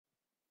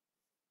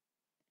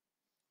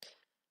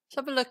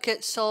Let's have a look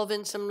at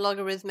solving some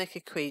logarithmic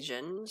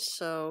equations.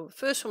 So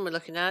first one we're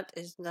looking at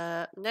is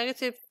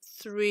negative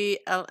 3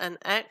 ln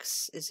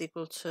x is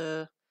equal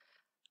to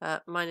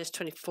minus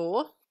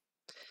 24.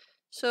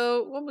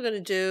 So what we're going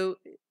to do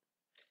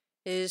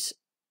is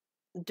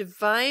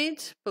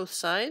divide both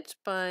sides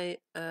by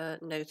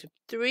negative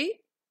 3.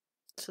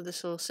 So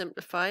this will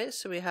simplify it.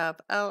 So we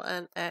have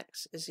ln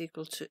x is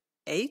equal to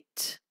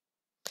 8.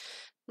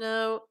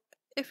 Now,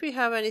 if we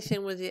have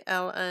anything with the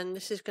ln,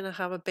 this is going to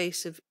have a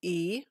base of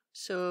e.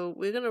 So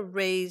we're going to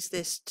raise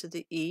this to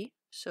the e.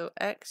 So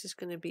x is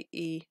going to be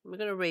e. We're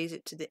going to raise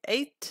it to the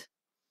 8.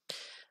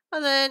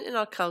 And then in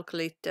our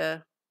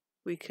calculator,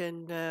 we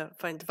can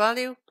find the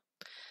value.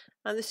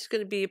 And this is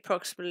going to be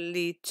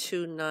approximately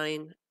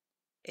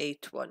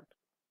 2981.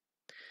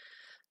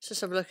 So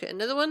let's have a look at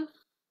another one.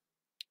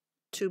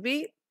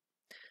 2b.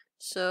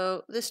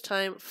 So this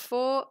time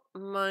 4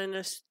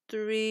 minus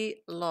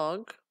 3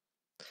 log.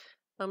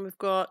 And we've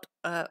got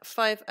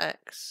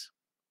 5x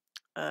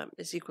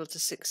is equal to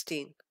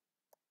 16.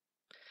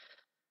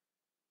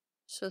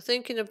 So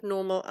thinking of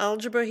normal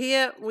algebra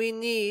here, we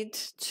need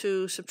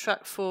to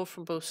subtract 4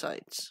 from both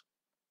sides.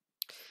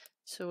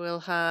 So we'll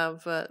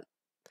have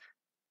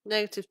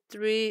negative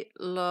 3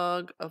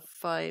 log of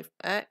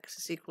 5x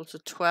is equal to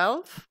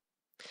 12.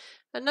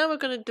 And now we're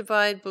going to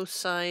divide both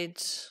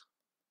sides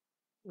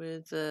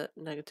with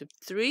negative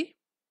 3.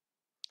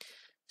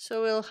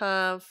 So we'll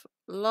have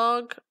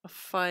log of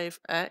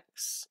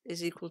 5x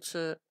is equal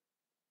to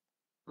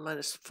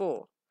minus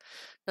 4.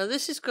 Now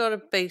this has got a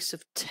base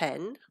of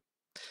 10.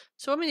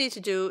 So what we need to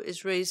do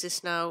is raise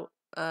this now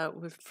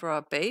for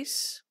our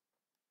base.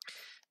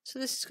 So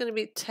this is going to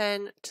be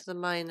 10 to the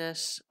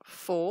minus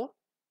 4.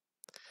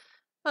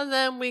 And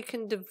then we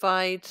can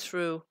divide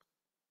through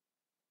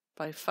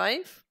by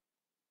 5.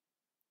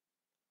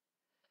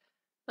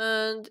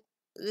 And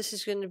this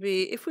is going to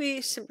be, if we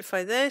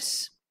simplify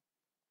this,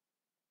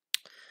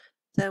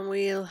 then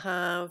we'll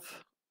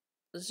have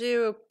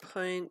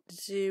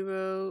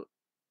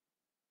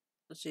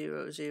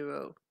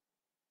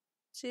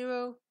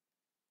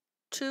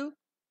 0.00002,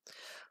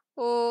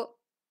 or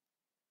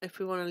if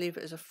we want to leave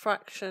it as a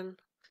fraction,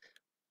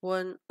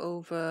 1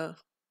 over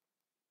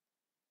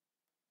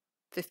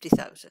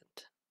 50,000.